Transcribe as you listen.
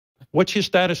What's your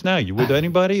status now? You with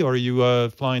anybody, or are you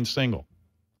flying single?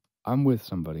 I'm with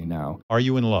somebody now. Are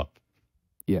you in love?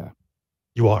 Yeah.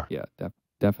 You are? Yeah,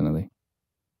 definitely.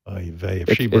 Oy vey,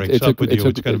 if she breaks up with you,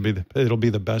 it'll be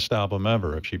the best album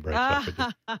ever if she breaks up with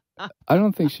you. I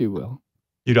don't think she will.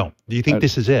 You don't? Do you think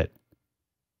this is it?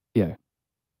 Yeah.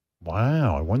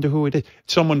 Wow, I wonder who it is.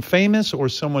 Someone famous or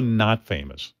someone not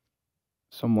famous?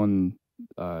 Someone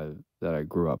that I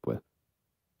grew up with.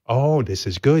 Oh, this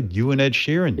is good. You and Ed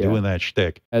Sheeran doing that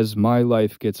shtick. As my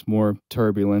life gets more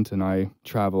turbulent and I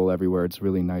travel everywhere, it's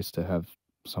really nice to have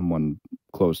someone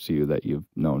close to you that you've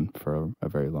known for a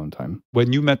very long time.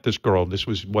 When you met this girl, this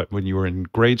was what, when you were in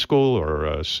grade school or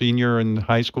a senior in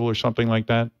high school or something like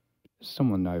that?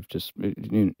 Someone I've just,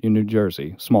 in New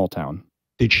Jersey, small town.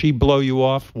 Did she blow you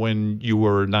off when you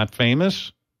were not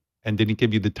famous and didn't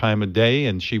give you the time of day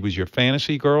and she was your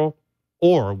fantasy girl?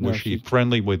 Or was she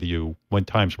friendly with you when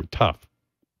times were tough?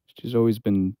 She's always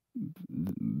been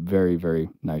very, very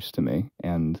nice to me.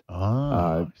 And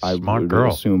smart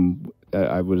girl.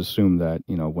 I would assume that,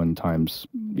 when times,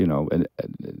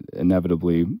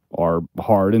 inevitably are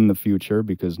hard in the future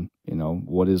because,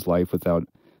 what is life without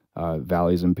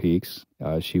valleys and peaks?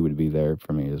 She would be there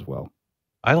for me as well.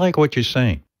 I like what you're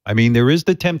saying. I mean, there is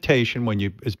the temptation when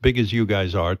you're as big as you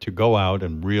guys are to go out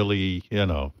and really,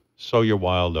 sow your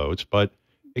wild oats, but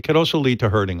it could also lead to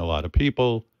hurting a lot of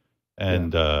people.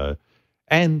 And the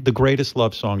greatest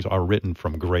love songs are written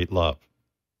from great love.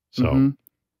 So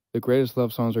the greatest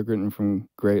love songs are written from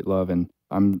great love, and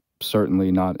I'm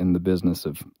certainly not in the business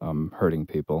of hurting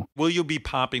people. Will you be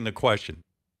popping the question?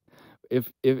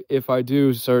 If I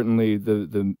do, certainly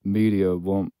the media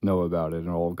won't know about it, and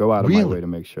I'll go out of my way to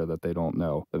make sure that they don't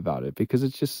know about it because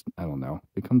it's just, I don't know,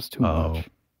 it becomes too much.